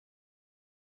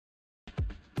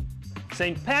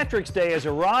St. Patrick's Day has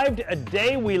arrived, a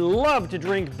day we love to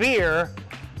drink beer.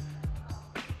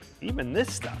 Even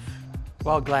this stuff.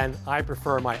 Well, Glenn, I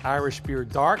prefer my Irish beer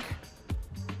dark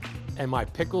and my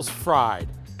pickles fried.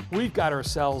 We've got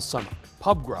ourselves some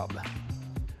pub grub.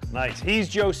 Nice. He's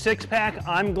Joe Sixpack.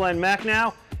 I'm Glen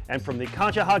Macnow. And from the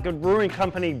Conshohocken Brewing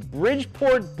Company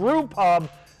Bridgeport Brew Pub,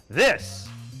 this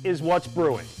is What's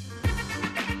Brewing.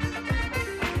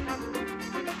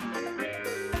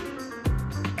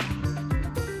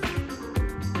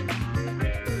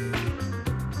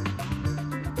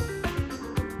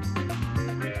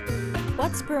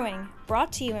 What's Brewing,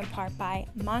 brought to you in part by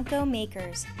Monco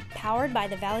Makers, powered by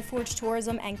the Valley Forge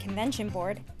Tourism and Convention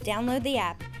Board. Download the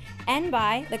app. And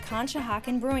by the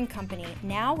Conshohocken Brewing Company,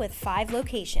 now with 5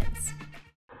 locations.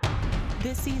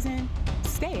 This season,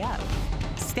 stay up,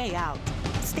 stay out,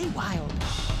 stay wild,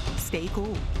 stay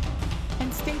cool,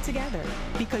 and stay together,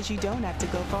 because you don't have to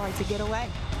go far to get away.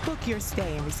 Book your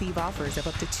stay and receive offers of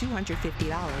up to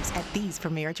 $250 at these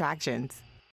premier attractions.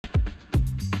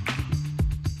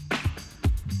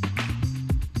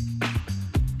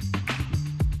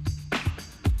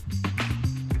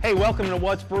 Hey, welcome to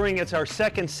What's Brewing. It's our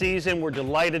second season. We're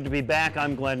delighted to be back.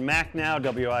 I'm Glen Macnow,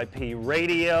 WIP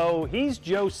Radio. He's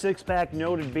Joe Sixpack,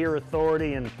 noted beer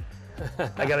authority, and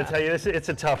I got to tell you, it's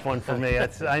a tough one for me.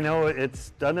 I know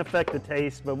it doesn't affect the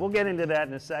taste, but we'll get into that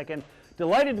in a second.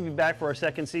 Delighted to be back for our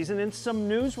second season. And some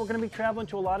news, we're going to be traveling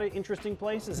to a lot of interesting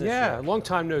places this year. Yeah, long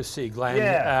time no see, Glenn.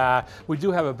 Yeah. We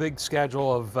do have a big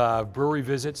schedule of brewery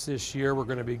visits this year. We're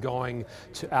going to be going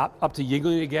up to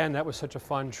Yigley again. That was such a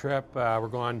fun trip. We're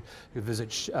going to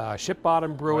visit Ship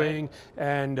Bottom Brewing. Right.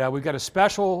 And we've got a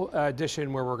special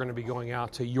edition where we're going to be going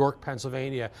out to York,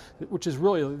 Pennsylvania, which is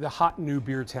really the hot new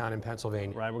beer town in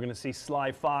Pennsylvania. Right, we're going to see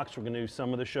Sly Fox. We're going to do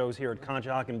some of the shows here at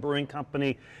Conshohocken Brewing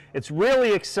Company. It's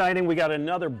really exciting. We got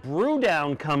another brew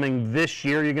down coming this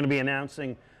year. You're going to be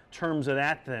announcing terms of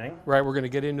that thing. Right, we're going to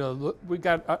get into, we've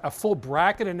got a full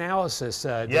bracket analysis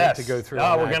to go through.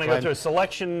 Oh, we're going to go through a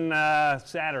selection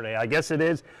Saturday, I guess it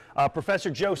is. Professor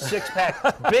Joe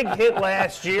Sixpack, big hit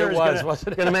last year. Wasn't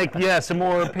it? Going to make, some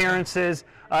more appearances.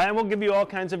 And we'll give you all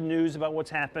kinds of news about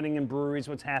what's happening in breweries,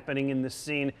 what's happening in the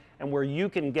scene, and where you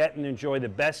can get and enjoy the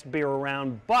best beer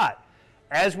around. But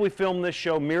as we film this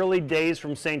show, merely days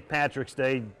from St. Patrick's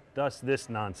Day, thus this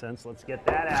nonsense. Let's get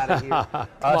that out of here.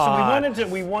 So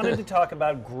we wanted to talk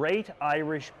about great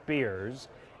Irish beers,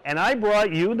 and I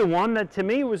brought you the one that to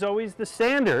me was always the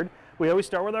standard. We always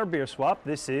start with our beer swap.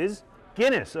 This is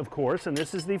Guinness, of course, and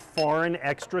this is the Foreign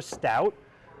Extra Stout.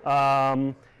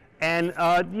 When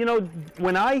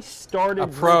I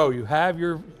started... You have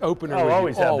your opener with you.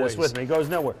 Always have this with me. It goes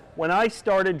nowhere. When I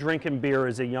started drinking beer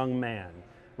as a young man,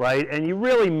 right, and you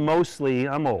really mostly,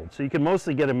 I'm old, so you can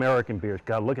mostly get American beers.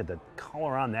 God, look at the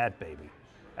color on that baby.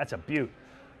 That's a beaut.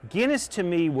 Guinness to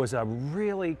me was a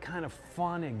really kind of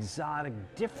fun, exotic,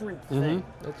 different thing.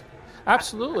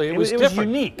 Absolutely, it was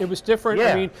unique. It was different.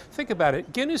 Yeah. I mean, think about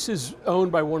it. Guinness is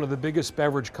owned by one of the biggest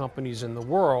beverage companies in the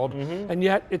world, and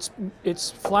yet its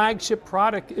flagship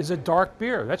product is a dark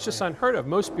beer. That's just unheard of.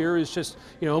 Most beer is just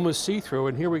almost see-through,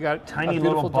 and here we got tiny a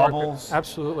little bubbles.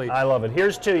 Absolutely, I love it.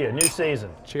 Here's to you, new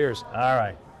season. Cheers. All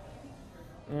right.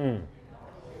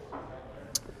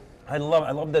 I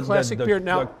love the classic beer.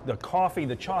 Now the coffee,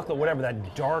 the chocolate, whatever,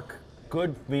 that dark,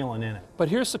 good feeling in it. But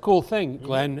here's the cool thing,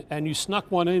 Glenn, and you snuck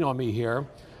one in on me here.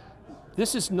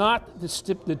 This is not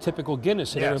the typical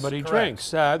Guinness that everybody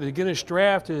drinks. The Guinness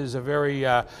Draft is a very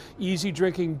easy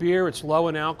drinking beer. It's low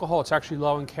in alcohol. It's actually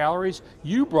low in calories.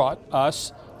 You brought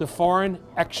us the Foreign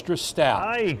Extra Stout.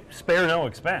 I spare no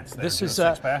expense. This is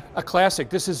a classic.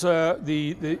 This is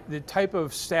the type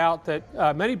of stout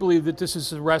that many believe that this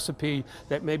is a recipe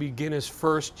that maybe Guinness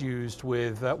first used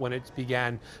with when it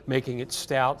began making its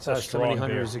stout so many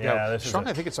hundred years ago. Yeah, strong,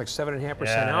 I think it's like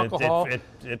 7.5% alcohol.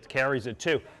 It carries it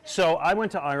too. So I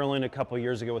went to Ireland a couple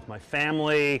years ago with my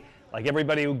family. Like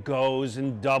everybody who goes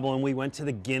in Dublin, we went to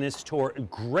the Guinness tour.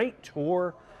 Great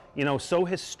tour. So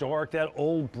historic, that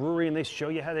old brewery, and they show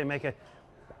you how they make it.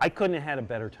 I couldn't have had a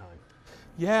better time.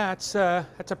 Yeah, that's a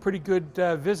pretty good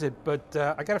visit, but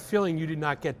I got a feeling you did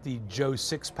not get the Joe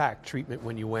Sixpack treatment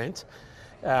when you went.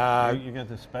 You got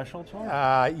the special tour?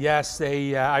 Yes,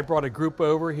 I brought a group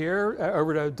over here,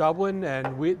 over to Dublin,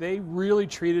 and they really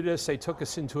treated us. They took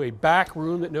us into a back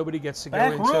room that nobody gets to go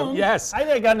into. Back room? Yes. I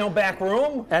ain't got no back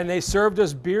room. And they served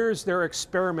us beers. They're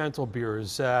experimental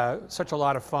beers. Such a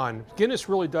lot of fun. Guinness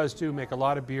really does make a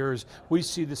lot of beers. We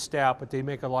see the stout, but they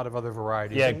make a lot of other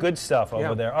varieties. Yeah, good stuff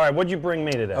over there. All right, what'd you bring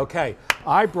me today? Okay,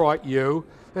 I brought you,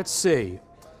 let's see,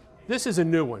 this is a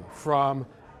new one from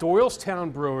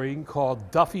Doylestown Brewing called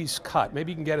Duffy's Cut.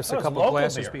 Maybe you can get us a it's couple local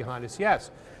glasses beer. behind us.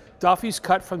 Yes, Duffy's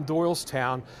Cut from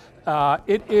Doylestown.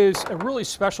 It is a really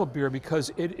special beer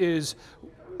because it is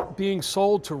being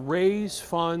sold to raise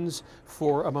funds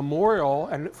for a memorial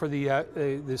and for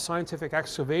the scientific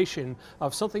excavation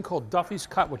of something called Duffy's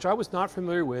Cut, which I was not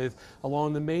familiar with,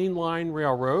 along the Main Line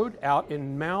Railroad out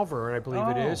in Malvern, I believe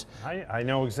it is. I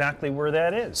know exactly where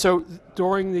that is. So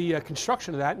during the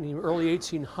construction of that in the early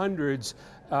 1800s,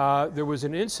 there was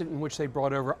an incident in which they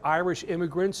brought over Irish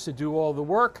immigrants to do all the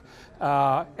work.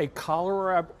 A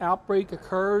cholera outbreak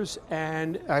occurs,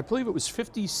 and I believe it was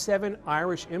 57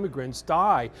 Irish immigrants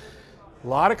die. A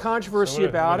lot of controversy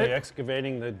about it. Are it. they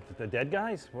excavating the dead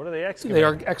guys? What are they excavating? They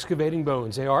are excavating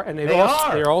bones. They are, and They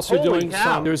are. they're also Holy doing cow.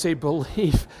 some. There's a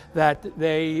belief that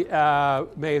they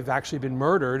may have actually been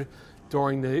murdered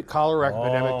during the cholera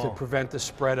epidemic to prevent the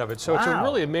spread of it. So it's a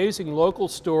really amazing local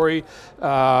story,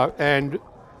 and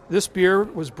this beer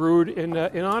was brewed in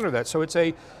honor of that. So it's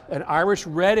an Irish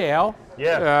red ale,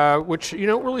 which you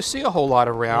don't really see a whole lot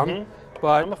around.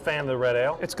 But I'm a fan of the red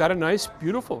ale. it's got a nice,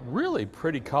 beautiful, really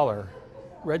pretty color.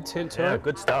 Red tint to Yeah, it.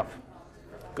 good stuff.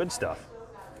 Good stuff.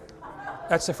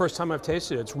 That's the first time I've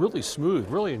tasted it. It's really smooth.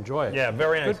 Really enjoy it. Yeah,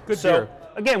 very nice. Good so, beer.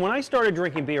 again, when I started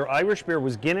drinking beer, Irish beer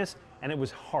was Guinness and it was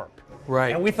Harp.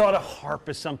 Right. And we thought a Harp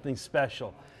is something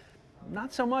special.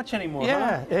 Not so much anymore.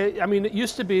 Yeah, I mean, it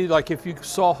used to be like if you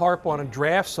saw Harp on a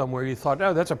draft somewhere, you thought,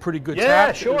 oh, that's a pretty good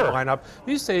tap lineup.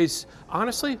 These days,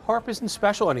 honestly, Harp isn't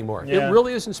special anymore. Yeah. It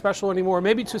really isn't special anymore.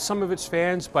 Maybe to some of its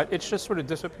fans, but it's just sort of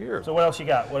disappeared. So what else you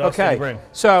got? What else did you bring?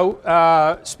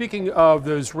 So speaking of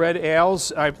those red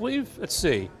ales, I believe, let's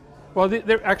see. Well,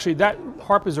 they're actually, that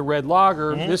Harp is a red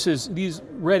lager. These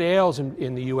red ales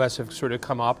in the U.S. have sort of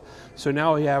come up. So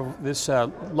now we have this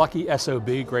Lucky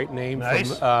SOB, great name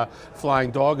from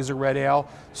Flying Dog, is a red ale.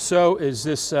 So is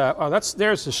this,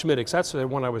 there's the Schmiddix. That's the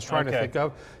one I was trying to think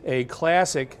of. A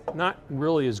classic, not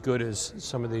really as good as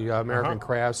some of the American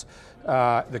crafts.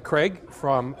 The Craig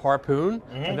from Harpoon,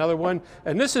 another one.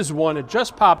 And this is one that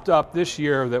just popped up this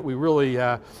year that we really,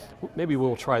 maybe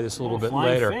we'll try this a little bit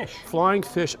later. Flying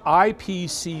Fish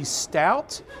IPC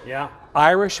Stout. Yeah.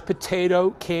 Irish Potato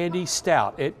Candy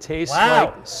Stout. It tastes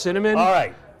like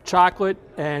cinnamon, chocolate,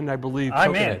 and I believe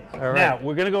coconut. I'm in. Now,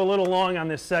 we're going to go a little long on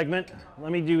this segment.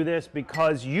 Let me do this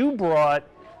because you brought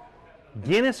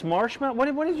Guinness marshmallow?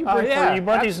 What did you bring for? You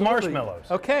brought these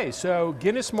marshmallows. Okay, so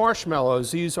Guinness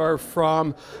marshmallows. These are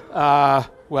from,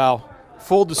 well,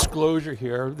 full disclosure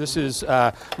here. This is,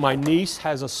 my niece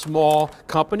has a small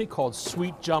company called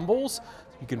Sweet Jumbles.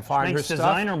 You can find her stuff. Makes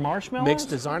designer marshmallows? Makes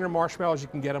designer marshmallows. You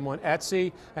can get them on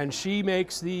Etsy. And she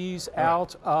makes these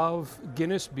out of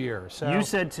Guinness beer. So you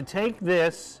said to take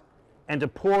this and to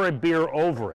pour a beer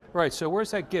over it. Right, so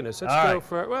where's that Guinness? Let's go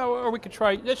for, well, or we could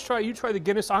try, you try the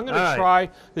Guinness. I'm going to try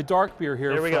the dark beer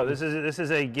here. There we go. This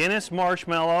is a Guinness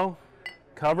marshmallow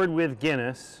covered with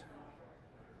Guinness.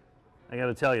 I got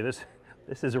to tell you, this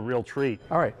is a real treat.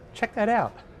 All right, check that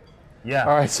out. Yeah.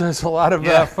 All right, so there's a lot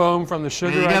of foam from the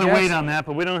sugar, You got to wait on that,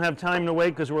 but we don't have time to wait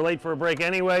because we're late for a break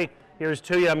anyway. Here's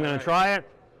to you. I'm going to try it.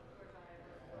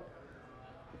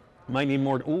 Might need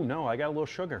more. Ooh, no, I got a little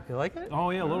sugar. You like it? Oh,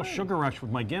 yeah, a little sugar rush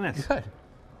with my Guinness. Good.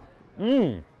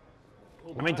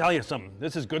 Let me tell you something.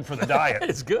 This is good for the diet.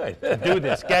 It's good. Do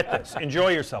this. Get this. Enjoy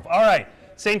yourself. All right.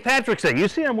 St. Patrick's Day. You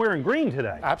see I'm wearing green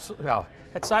today. Absolutely. Well,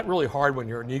 it's not really hard when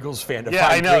you're an Eagles fan to Yeah,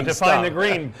 find I know, green to stuff. find the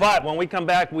green. But when we come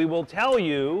back, we will tell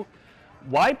you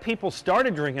why people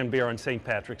started drinking beer on St.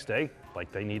 Patrick's Day,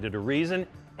 like they needed a reason,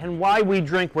 and why we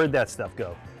drink. Where'd that stuff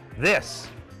go? This.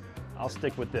 I'll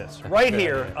stick with this. Right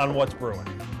here on What's Brewing.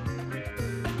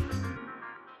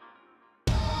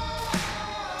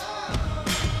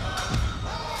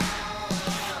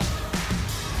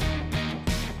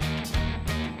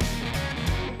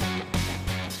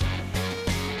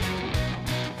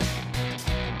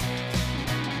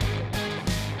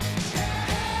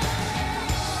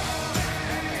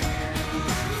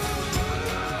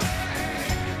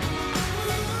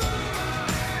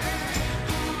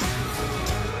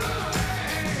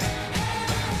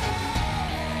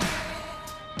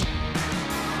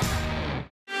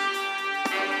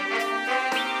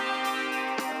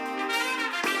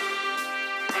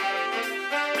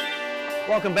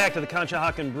 Welcome back to the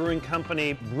Conshohocken Brewing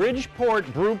Company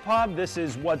Bridgeport Brew Pub. This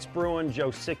is What's Brewing, Joe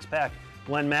Sixpack.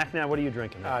 Glen Macnow, what are you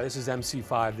drinking? This is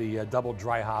MC5, the double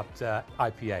dry hopped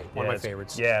IPA, one of my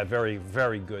favorites. Yeah, very,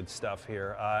 very good stuff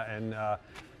here.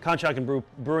 Conshohocken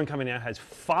Brewing Company now has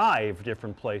 5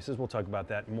 different places. We'll talk about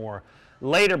that more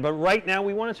later. But right now,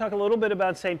 we want to talk a little bit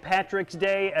about St. Patrick's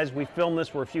Day. As we film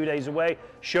this, we're a few days away.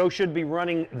 Show should be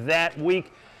running that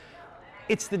week.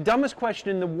 It's the dumbest question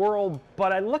in the world,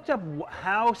 but I looked up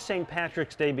how St.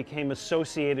 Patrick's Day became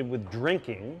associated with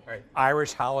drinking. Right.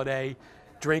 Irish holiday,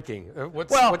 drinking.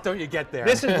 What don't you get there?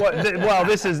 This is what. Well,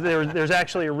 this is there's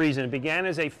actually a reason. It began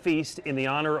as a feast in the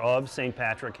honor of St.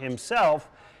 Patrick himself,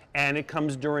 and it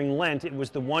comes during Lent. It was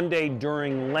the one day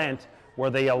during Lent where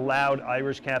they allowed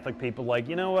Irish Catholic people, like,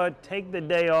 you know what, take the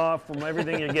day off from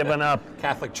everything you're giving up.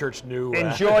 Catholic Church knew.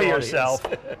 Enjoy yourself.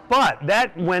 But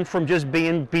that went from just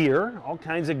being beer, all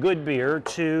kinds of good beer,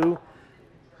 to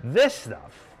this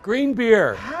stuff. Green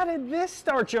beer. How did this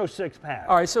start, Joe Sixpack?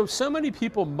 All right, so many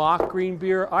people mock green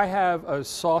beer. I have a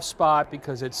soft spot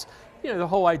because it's, you know, the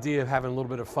whole idea of having a little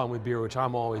bit of fun with beer, which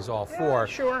I'm always all for.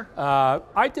 Sure.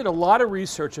 I did a lot of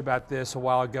research about this a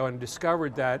while ago and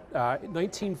discovered that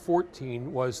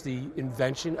 1914 was the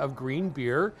invention of green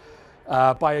beer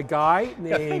by a guy named...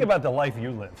 Yeah, think about the life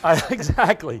you live.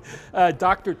 Exactly.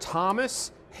 Dr.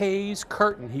 Thomas Hayes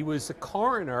Curtin. He was the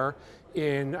coroner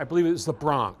in, I believe it was the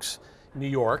Bronx, New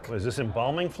York. Was this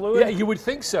embalming fluid? Yeah, you would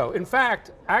think so. In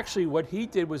fact, actually what he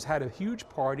did was had a huge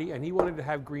party and he wanted to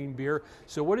have green beer.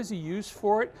 So what does he use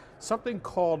for it? Something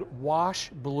called wash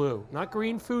blue. Not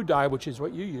green food dye, which is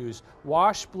what you use.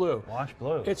 Wash blue. Wash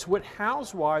blue. It's what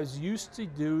housewives used to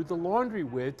do the laundry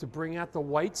with to bring out the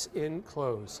whites in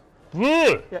clothes.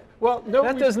 Yeah. Well,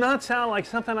 that does not sound like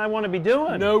something I want to be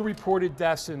doing. No reported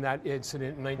deaths in that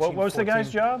incident in 1914. What was the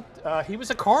guy's job? He was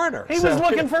a coroner. He was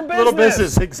looking for business. Little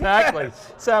business, exactly.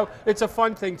 Yes. So it's a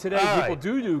fun thing today. All People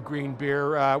do green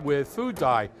beer with food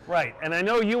dye. Right, and I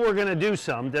know you were going to do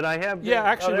some. Did I have? Yeah,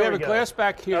 actually, we have a glass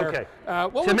back here. Okay.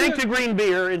 To make the green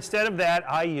beer, instead of that,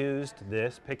 I used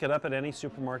this. Pick it up at any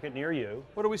supermarket near you.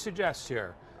 What do we suggest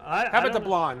here? How about the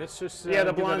blonde? Let's just yeah,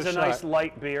 the blonde's a nice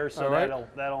light beer, so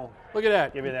that'll look at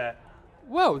that. Give you that.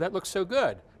 Whoa, that looks so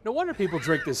good. No wonder people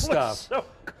drink this stuff. So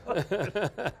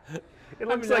good. It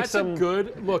looks like that's some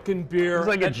good-looking beer. It's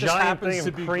like a that just giant happens thing to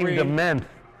of be cream green. de menthe.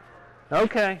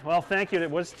 Okay, well, thank you.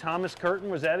 Was Thomas Curtin?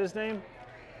 Was that his name?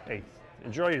 Hey,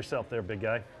 enjoy yourself there, big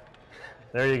guy.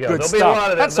 There you go. Good There'll stuff. be a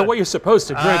lot of that. That's the way you're supposed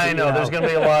to drink. I know. There's going to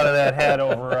be a lot of that had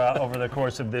over the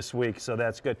course of this week, so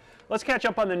that's good. Let's catch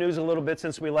up on the news a little bit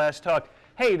since we last talked.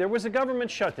 Hey, there was a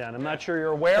government shutdown. I'm not sure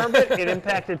you're aware of it. It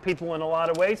impacted people in a lot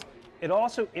of ways. It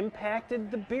also impacted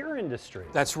the beer industry.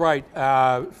 That's right.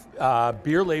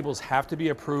 Beer labels have to be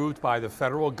approved by the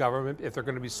federal government if they're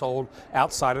going to be sold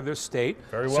outside of their state.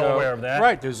 Very well aware of that.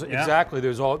 Right. Exactly.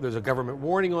 There's a government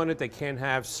warning on it. They can't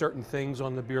have certain things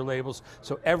on the beer labels.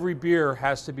 So every beer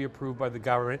has to be approved by the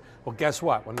government. Well, guess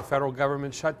what? When the federal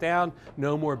government shut down,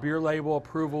 no more beer label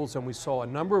approvals, and we saw a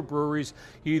number of breweries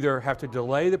either have to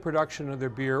delay the production of their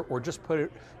beer or just put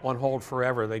it on hold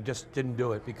forever. They just didn't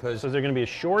do it because... So is there going to be a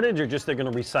shortage, or just they're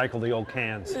going to recycle the old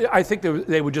cans? I think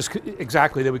they would just,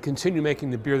 exactly, they would continue making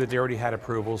the beer that they already had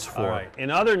approvals for. All right. In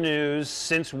other news,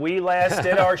 since we last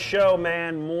did our show,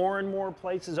 man, more and more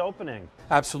places opening.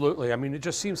 Absolutely. I mean, it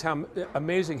just seems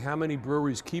amazing how many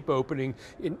breweries keep opening.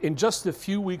 In just the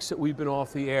few weeks that we've been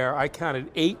off the air, I counted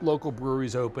 8 local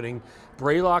breweries opening.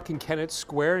 Braylock in Kennett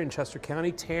Square in Chester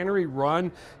County, Tannery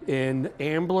Run in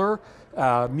Ambler,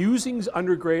 Musings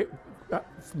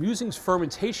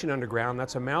Fermentation Underground,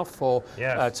 that's a mouthful.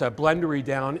 Yes. It's a blendery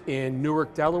down in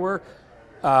Newark, Delaware.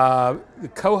 The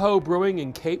Coho Brewing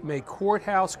in Cape May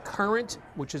Courthouse, Current,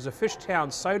 which is a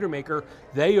Fishtown cider maker,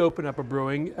 they open up a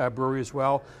brewery as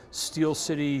well. Steel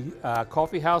City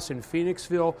Coffee House in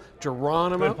Phoenixville,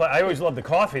 Geronimo. I always love the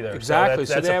coffee there. Exactly.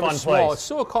 So that's they a have fun a small, place. it's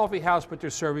still a coffee house, but they're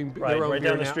serving their own right beer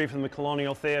down the now. street from the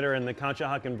Colonial Theater and the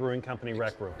Conshohocken Brewing Company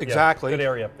Rec Room. Exactly. Yeah, good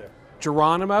area up there.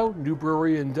 Geronimo, new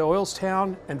brewery in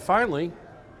Doylestown, and finally,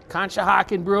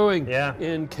 Conshohocken Brewing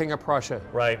in King of Prussia.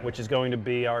 Right, which is going to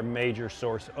be our major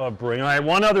source of brewing. All right,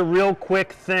 one other real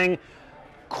quick thing.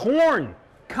 Corn,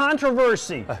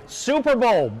 controversy, Super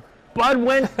Bowl. Bud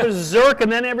went berserk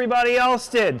and then everybody else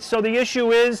did. So the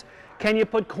issue is, can you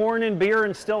put corn in beer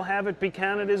and still have it be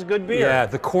counted as good beer? Yeah,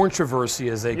 the controversy,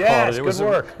 as they call it. It was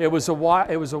work. It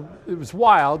was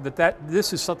wild that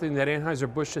this is something that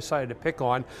Anheuser-Busch decided to pick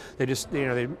on. They just,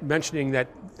 they're mentioning that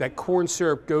corn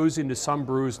syrup goes into some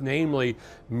brews, namely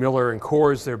Miller and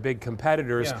Coors, their big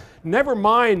competitors. Yeah. Never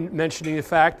mind mentioning the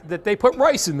fact that they put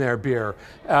rice in their beer.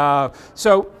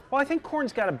 Well, I think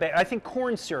corn's got a bad. I think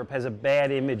corn syrup has a bad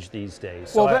image these days.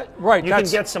 So you can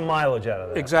get some mileage out of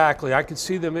that. Exactly, I can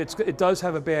see them. It does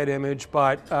have a bad image,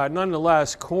 but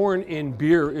nonetheless, corn in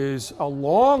beer is a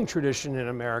long tradition in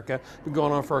America. Been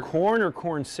going on for corn or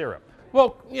corn syrup.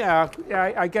 Well, yeah,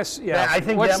 I guess, yeah. I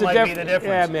think that might be the difference.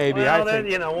 Yeah, maybe.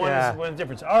 Well, one's the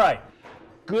difference. All right,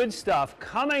 good stuff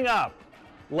coming up.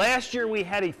 Last year we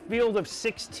had a field of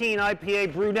 16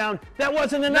 IPA brew down. That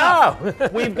wasn't enough. No.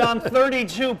 We've gone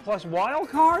 32 plus wild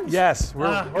cards. Yes, we're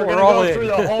going to all go in. through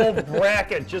the whole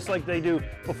bracket just like they do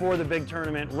before the big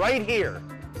tournament right here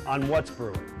on What's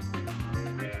Brewing.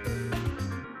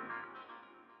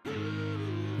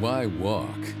 Why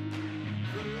walk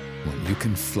when you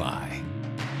can fly?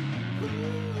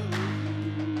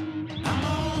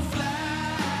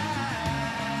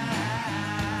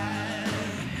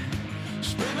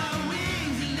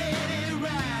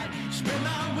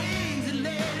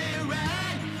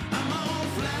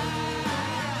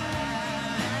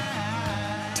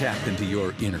 Tap into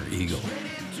your inner eagle.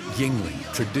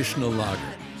 Yingling Traditional Lager.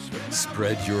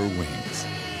 Spread your wings.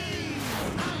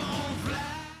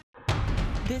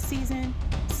 This season,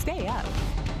 stay up,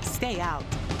 stay out,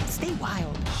 stay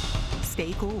wild,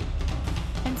 stay cool,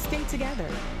 and stay together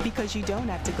because you don't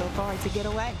have to go far to get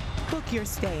away. Book your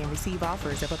stay and receive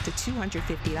offers of up to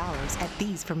 $250 at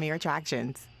these premier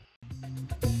attractions.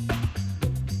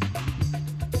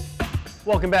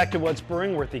 Welcome back to What's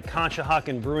Brewing. We're at the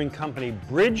Conshohocken Brewing Company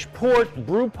Bridgeport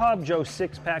Brew Pub. Joe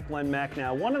Sixpack, Glen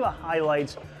Macnow. One of the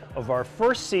highlights of our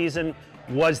first season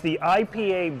was the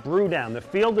IPA Brew Down, the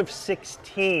field of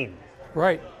 16.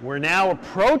 Right. We're now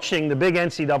approaching the big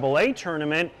NCAA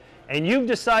tournament, and you've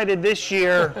decided this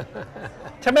year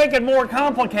to make it more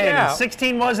complicated. Yeah.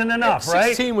 16 wasn't enough, right?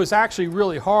 16 was actually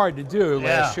really hard to do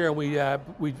last Yeah. year.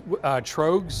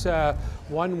 Trogs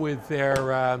won with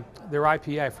their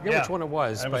IPA. I forget which one it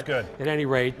was. That was but good. At any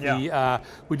rate, Yeah.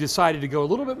 we decided to go a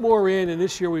little bit more in, and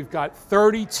this year we've got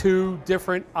 32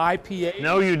 different IPAs.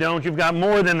 No, you don't. You've got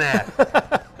more than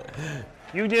that.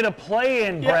 You did a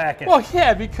play-in bracket. Well,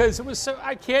 yeah, because it was so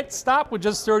I can't stop with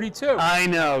just 32. I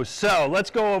know. So let's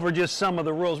go over just some of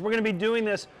the rules. We're going to be doing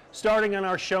this starting on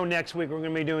our show next week. We're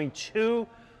going to be doing two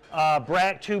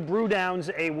brew downs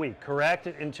a week, correct?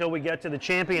 Until we get to the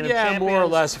champion of champions. Yeah, more or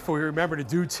less, if we remember to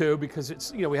do two, because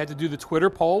it's we had to do the Twitter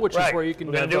poll, which is where you can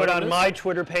We're going to do it on this. my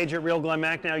Twitter page at Real Glen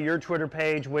Macnow, your Twitter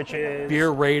page, which is Beer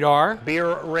Radar.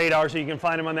 Beer Radar, so you can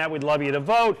find them on that. We'd love you to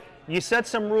vote. You set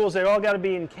some rules. They all got to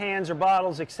be in cans or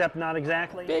bottles, except not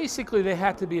exactly. Basically, they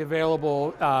have to be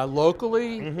available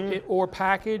locally or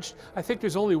packaged. I think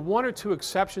there's only one or two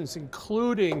exceptions,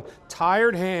 including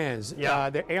Tired Hands. Yeah.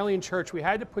 The Alien Church, we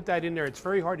had to put that in there. It's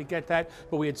very hard to get that,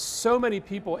 but we had so many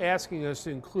people asking us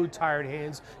to include Tired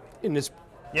Hands in this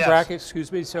bracket,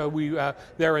 excuse me, so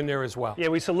they're in there as well. Yeah,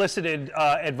 we solicited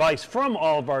advice from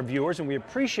all of our viewers, and we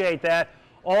appreciate that.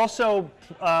 Also,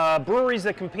 breweries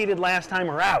that competed last time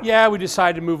are out. Yeah, we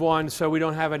decided to move on, so we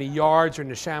don't have any Yards or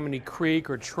Neshaminy Creek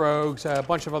or Trogs, a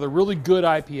bunch of other really good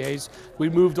IPAs. We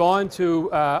moved on to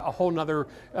a whole nother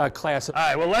class. All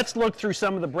right, well, let's look through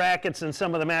some of the brackets and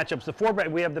some of the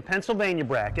matchups. We have the Pennsylvania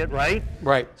bracket, right?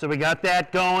 Right. So we got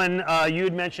that going. You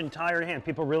had mentioned Tired Hands.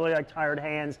 People really like Tired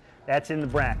Hands. That's in the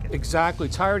bracket. Exactly.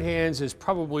 Tired Hands is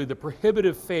probably the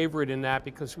prohibitive favorite in that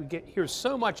because we hear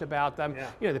so much about them.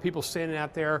 Yeah. The people standing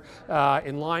out there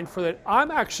in line for that.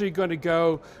 I'm actually going to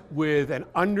go with an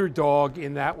underdog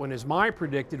in that one as my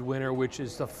predicted winner, which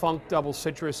is the Funk Double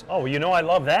Citrus. Oh, I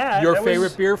love that. Your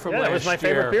favorite beer from last year. That was my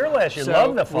favorite beer last year. So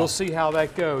love the Funk. We'll see how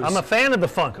that goes. I'm a fan of the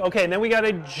Funk. Okay, and then we got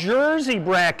a Jersey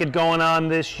bracket going on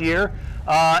this year.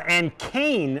 And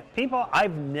Kane, people,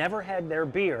 I've never had their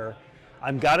beer.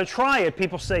 I've got to try it.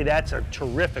 People say that's a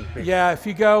terrific beer. Yeah, if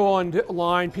you go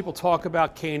online, people talk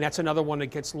about Kane. That's another one that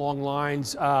gets long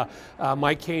lines.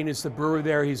 Mike Kane is the brewer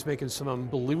there. He's making some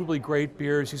unbelievably great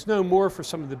beers. He's known more for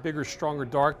some of the bigger, stronger,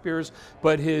 dark beers,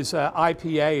 but his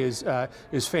IPA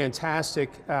is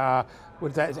fantastic.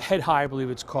 With that Head High, I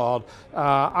believe it's called.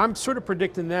 I'm sort of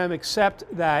predicting them, except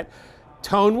that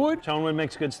Tonewood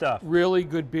makes good stuff. Really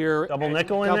good beer. Double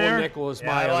Nickel in there? Double Nickel is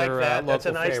my I like other that. That's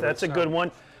local favorite. That's a good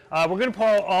one. We're going to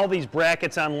pull all these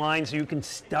brackets online so you can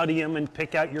study them and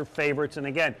pick out your favorites. And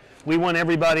again, we want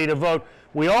everybody to vote.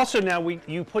 We also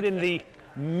you put in the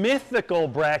mythical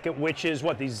bracket, which is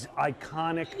what, these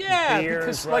iconic beers,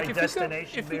 because right? like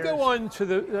Destination if beers. you go on to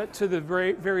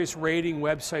the various rating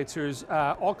websites, there's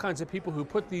all kinds of people who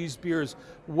put these beers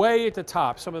way at the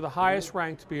top, some of the highest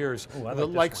ranked beers, the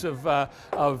likes of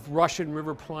Russian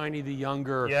River Pliny the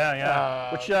Younger.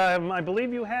 Which I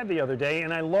believe you had the other day,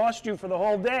 and I lost you for the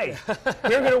whole day.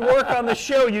 We were going to work on the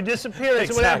show, you disappeared.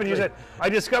 So what happened? You said, I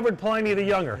discovered Pliny the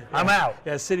Younger. I'm out.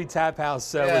 Yeah, City Tap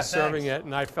House was serving it,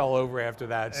 and I fell over after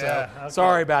that. So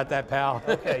sorry about that, pal.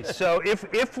 Okay, so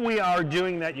if we are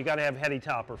doing that, you got to have Heady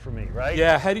Topper for me, right?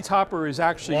 Yeah, Heady Topper is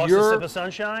actually Lost your Sip of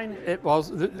Sunshine.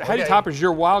 Heady Topper is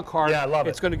your wild card. Yeah, I love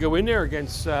it. It's going to go in there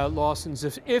against Lawson's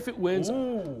if it wins.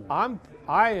 Ooh.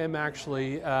 I am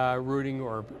actually rooting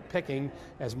or picking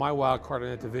as my wild card in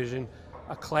that division.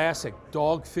 a classic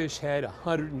Dogfish Head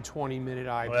 120-minute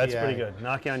IPA. Well, that's pretty good.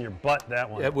 Knock you on your butt, that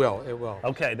one. It will, it will.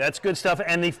 Okay, that's good stuff.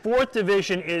 And the fourth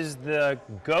division is the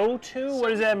go-to? What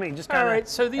does that mean? Just kind of all right,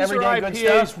 so these are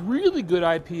IPAs, really good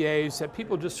IPAs that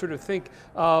people just sort of think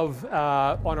of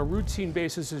on a routine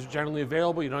basis as generally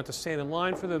available. You don't have to stand in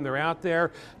line for them. They're out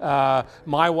there.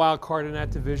 My wild card in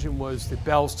that division was the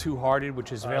Bell's Two-Hearted,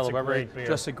 which is available everywhere.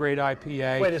 Just a great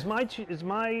IPA. Wait, is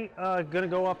my going to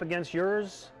go up against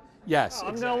yours? Yes. Oh,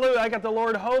 I'm going to lose. I got the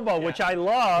Lord Hobo, which I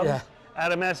love,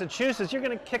 out of Massachusetts. You're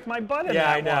going to kick my butt in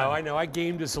that one. I know. I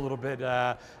gamed this a little bit,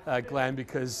 Glenn,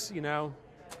 because, you know,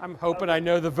 I'm hoping I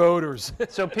know the voters.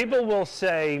 So people will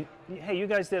say, hey, you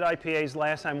guys did IPAs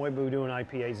last time. Why are we doing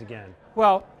IPAs again?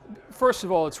 Well, first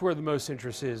of all, it's where the most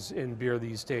interest is in beer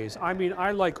these days. I mean,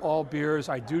 I like all beers.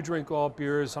 I do drink all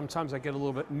beers. Sometimes I get a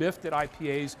little bit miffed that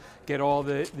IPAs get all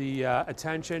the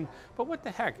attention. But what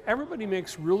the heck? Everybody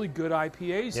makes really good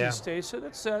IPAs these days.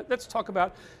 So let's talk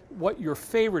about what your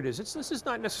favorite is. This is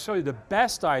not necessarily the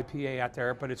best IPA out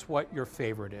there, but it's what your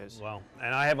favorite is. Well,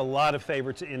 and I have a lot of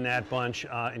favorites in that bunch,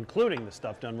 including the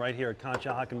stuff done right here at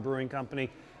Conshohocken Brewing Company.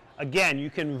 Again, you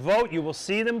can vote. You will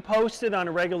see them posted on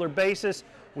a regular basis.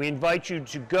 We invite you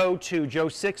to go to Joe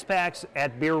Sixpack's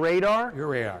at Beer Radar. Beer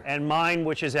Radar. And mine,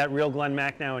 which is at Real Glen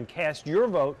Macnow, and cast your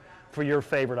vote for your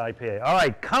favorite IPA. All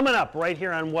right, coming up right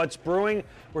here on What's Brewing,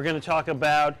 we're going to talk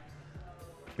about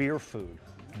beer food,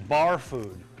 bar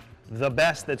food, the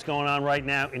best that's going on right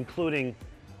now, including,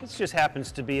 this just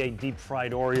happens to be a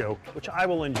deep-fried Oreo, which I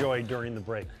will enjoy during the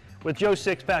break. With Joe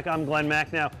Sixpack, I'm Glen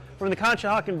Macnow from the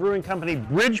Conshohocken Brewing Company,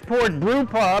 Bridgeport Brew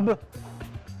Pub,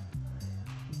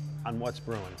 on What's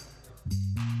Brewing.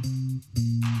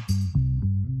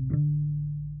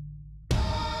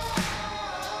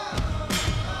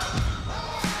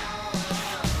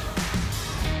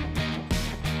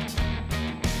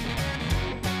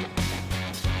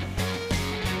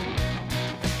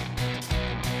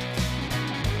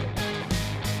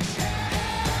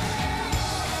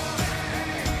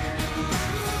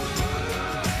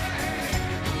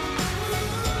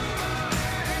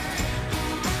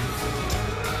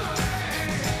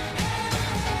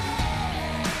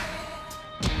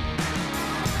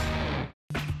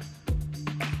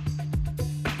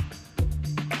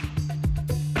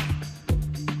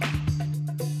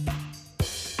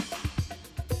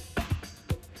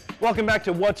 Welcome back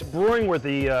to What's Brewing. We're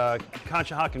the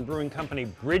Conshohocken Brewing Company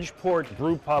Bridgeport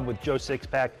Brew Pub with Joe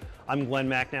Sixpack. I'm Glen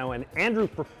Macnow, and Andrew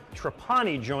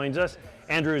Trapani joins us.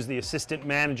 Andrew is the assistant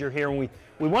manager here, and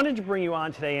we wanted to bring you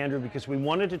on today, Andrew, because we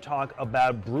wanted to talk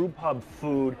about brew pub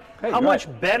food, how much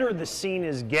better the scene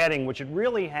is getting, which it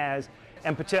really has.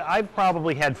 And I've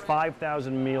probably had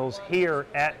 5,000 meals here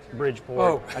at Bridgeport.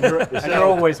 Oh, and you're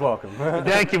always welcome.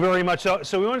 Thank you very much.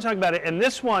 So we want to talk about it, and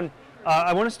this one,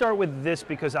 I want to start with this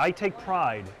because I take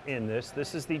pride in this.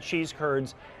 This is the cheese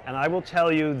curds, and I will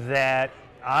tell you that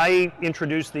I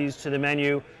introduced these to the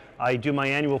menu. I do my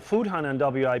annual food hunt on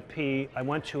WIP. I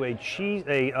went to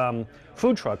a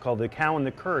food truck called the Cow and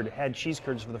the Curd, had cheese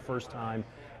curds for the first time,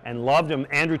 and loved them.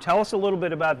 Andrew, tell us a little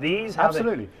bit about these.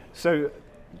 Absolutely. So,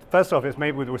 first off, it's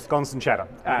made with Wisconsin cheddar,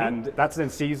 and that's then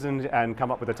seasoned and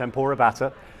come up with a tempura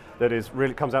batter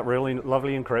that comes out really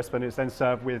lovely and crisp, and it's then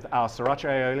served with our sriracha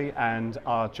aioli and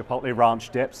our chipotle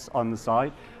ranch dips on the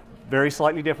side. Very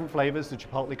slightly different flavors. The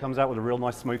chipotle comes out with a real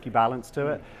nice smoky balance to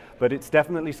it, but it's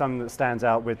definitely something that stands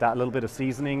out with that little bit of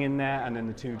seasoning in there, and then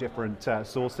the two different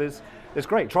sauces. It's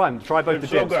great. Try them. Try both the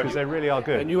dips because they really are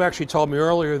good. And you actually told me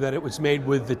earlier that it was made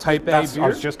with the Type A beer. I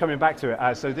was just coming back to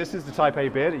it. So this is the Type A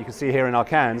beer that you can see here in our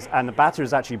cans, and the batter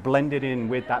is actually blended in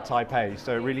with that Type A,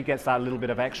 so it really gets that little bit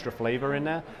of extra flavor in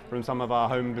there from some of our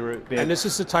home beer. And this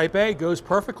is the Type A, goes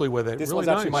perfectly with it. This really one's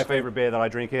nice. actually my favorite beer that I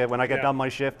drink here. When I get done my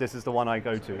shift, this is the one I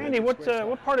go to. Andy,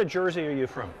 what part of Jersey are you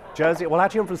from? Jersey? Well,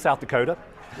 actually, I'm from South Dakota.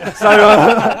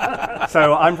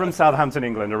 So I'm from Southampton,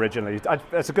 England, originally.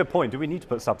 That's a good point. Do we need to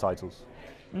put subtitles?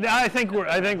 No, I think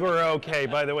we're okay.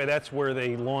 By the way, that's where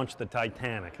they launched the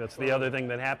Titanic. That's the other thing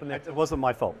that happened there. It wasn't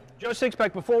my fault. Joe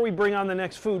Sixpack, before we bring on the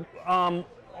next food,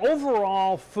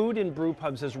 overall, food in brew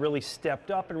pubs has really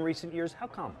stepped up in recent years. How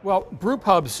come? Well, brew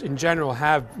pubs in general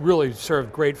have really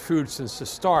served great food since the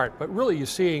start, but really you're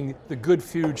seeing the good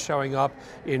food showing up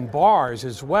in bars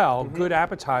as well, good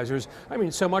appetizers. I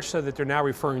mean, so much so that they're now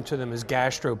referring to them as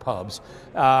gastropubs.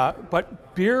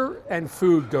 But beer and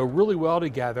food go really well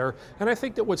together, and I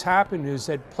think that what's happened is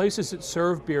that places that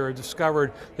serve beer have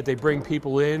discovered that they bring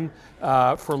people in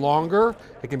for longer.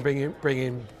 They can bring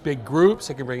in big groups.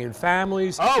 They can bring in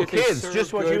families. Oh, kids,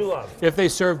 just what you love. If they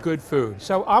serve good food.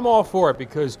 So I'm all for it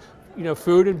because, you know,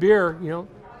 food and beer, you know,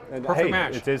 And Perfect hey,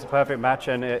 match. It is a perfect match,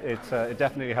 and it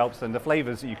definitely helps. And the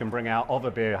flavors that you can bring out of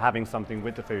a beer, having something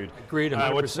with the food. Agreed,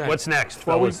 100%. What's next,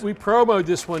 Well, fellas? we promoted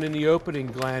this one in the opening,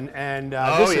 Glenn, and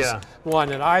this is one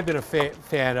that I've been a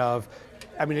fan of.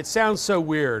 I mean, it sounds so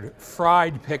weird.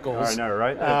 Fried pickles. I know,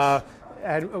 right?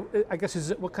 And I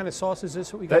guess, what kind of sauce is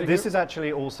this? What we got This here? is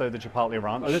actually also the Chipotle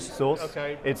Ranch sauce.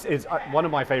 Okay. It's one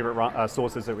of my favorite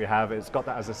sauces that we have. It's got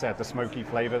that, as I said, the smoky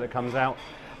flavor that comes out.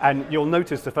 And you'll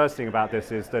notice the first thing about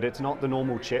this is that it's not the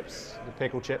normal chips, the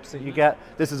pickle chips that you get.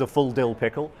 This is a full dill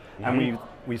pickle. And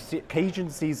we Cajun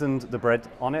seasoned the bread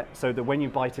on it so that when you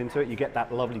bite into it, you get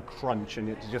that lovely crunch, and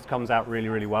it just comes out really,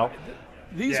 really well.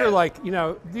 These are like, you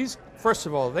know, these, first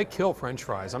of all, they kill French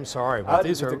fries. I'm sorry, but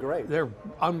these are great. They're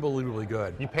unbelievably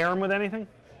good. You pair them with anything?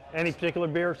 Any particular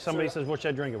beer? Somebody says, what should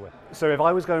I drink it with? So if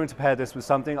I was going to pair this with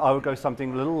something, I would go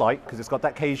something a little light because it's got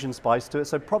that Cajun spice to it.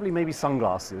 So probably maybe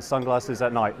sunglasses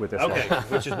at night with this Okay,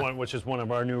 one. which is one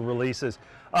of our new releases.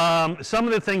 Some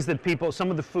of the things that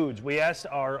some of the foods, we asked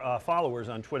our followers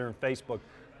on Twitter and Facebook,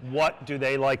 what do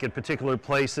they like at particular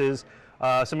places?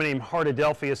 Somebody named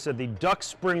Heartadelphia said the duck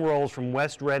spring rolls from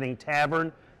West Reading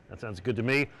Tavern. That sounds good to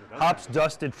me. Hops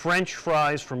dusted French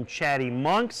fries from Chatty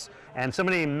Monks. And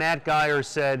somebody named Matt Geyer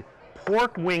said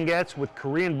pork wingettes with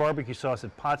Korean barbecue sauce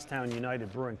at Pottstown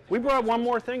United Brewing. We brought one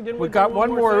more thing, didn't we? We've got one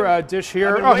more dish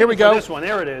here. Oh, here we go. This one,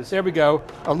 there it is. There we go.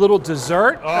 A little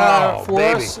dessert for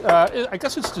baby. us. I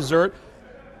guess it's dessert.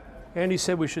 Andy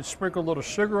said we should sprinkle a little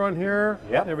sugar on here.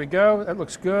 Yep. There we go. That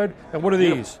looks good. And what are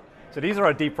these? So these are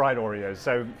our deep fried Oreos.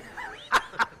 So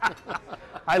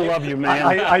I love you, man.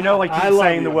 I know I keep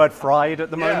saying the word fried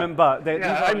at the moment, but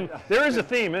there is a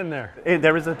theme in there.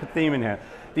 There is a theme in here.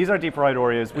 These are deep fried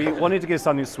Oreos. We wanted to give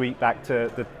something sweet back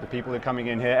to the people who are coming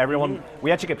in here. Everyone,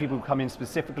 we actually get people who come in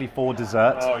specifically for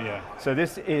dessert. Oh yeah. So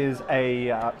this is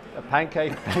a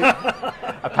pancake,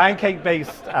 a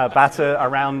pancake-based batter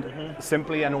around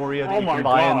simply an Oreo that you can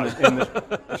buy in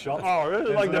the shop. Oh, this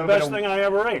is like the best thing I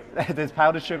ever ate. There's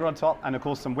powdered sugar on top, and of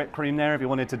course some whipped cream there if you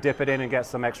wanted to dip it in and get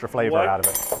some extra flavor out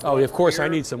of it. Oh, of course, I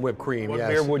need some whipped cream. What yes.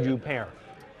 beer would you pair?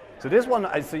 So this one,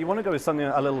 so you want to go with something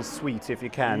a little sweet if you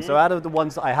can. So out of the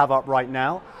ones that I have up right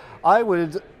now, I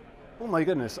would, oh my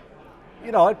goodness,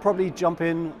 you know, I'd probably jump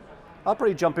in with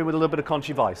a little bit of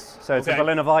Conchi Weiss. So it's a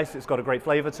Berliner Weiss, it's got a great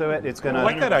flavor to it. It's going to... I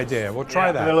like that idea. We'll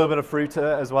try that. A little bit of fruit to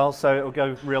it as well, so it'll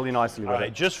go really nicely with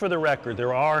it. Just for the record,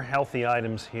 there are healthy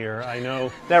items here. I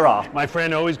know there are. My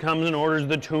friend always comes and orders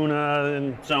the tuna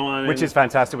and so on. Which is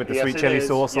fantastic with the sweet chili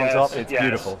sauce on top. It's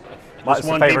beautiful. It's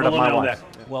a favorite of my wife.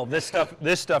 Well, this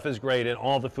stuff is great, and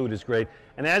all the food is great.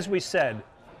 And as we said,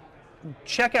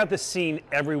 check out the scene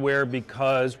everywhere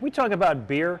because we talk about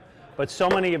beer, but so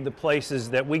many of the places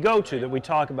that we go to, that we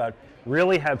talk about,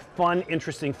 really have fun,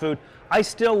 interesting food. I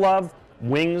still love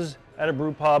wings at a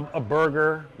brew pub, a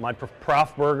burger, my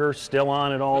Prof Burger still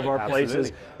on at all of our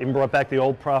places. Even brought back the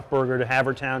old Prof Burger to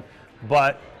Havertown.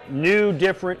 But new,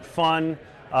 different, fun,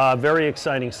 very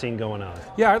exciting scene going on.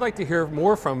 Yeah, I'd like to hear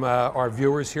more from our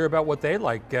viewers here about what they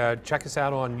like. Check us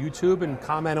out on YouTube and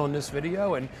comment on this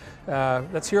video, and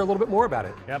let's hear a little bit more about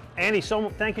it. Yep. Andy,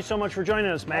 thank you so much for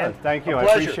joining us, man. Thank you. I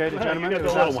appreciate it, gentlemen. It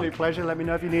was an absolute pleasure. Let me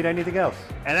know if you need anything else.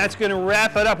 And that's going to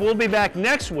wrap it up. We'll be back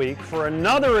next week for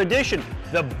another edition,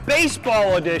 the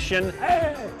baseball edition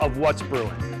of What's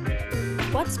Brewing.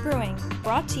 What's Brewing,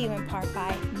 brought to you in part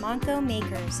by Monco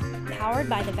Makers, powered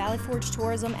by the Valley Forge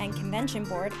Tourism and Convention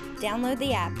Board, download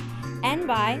the app, and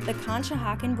by the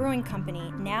Conshohocken Brewing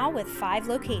Company, now with 5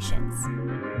 locations.